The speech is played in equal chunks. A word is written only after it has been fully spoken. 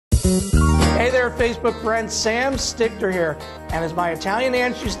Hey there, Facebook friends. Sam Stichter here. And as my Italian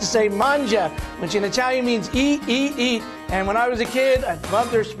aunts used to say, mangia, which in Italian means eat, eat, eat. And when I was a kid, I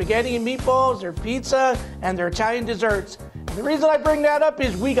loved their spaghetti and meatballs, their pizza, and their Italian desserts. And the reason I bring that up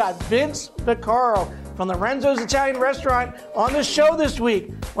is we got Vince Vaccaro from the Renzo's Italian Restaurant on the show this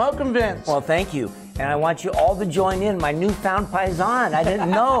week. Welcome, Vince. Well, thank you. And I want you all to join in, my newfound paisan. I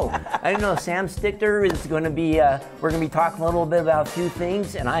didn't know. Sam Stichter is going to be, we're going to be talking a little bit about a few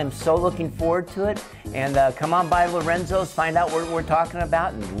things, and I am so looking forward to it. And come on by Lorenzo's, find out what we're talking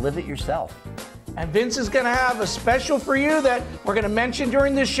about, and live it yourself. And Vince is going to have a special for you that we're going to mention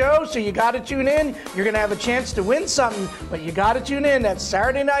during this show, so you got to tune in. You're going to have a chance to win something, but you got to tune in. That's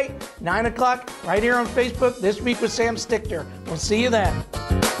Saturday night, 9 o'clock, right here on Facebook, This Week with Sam Stichter. We'll see you then.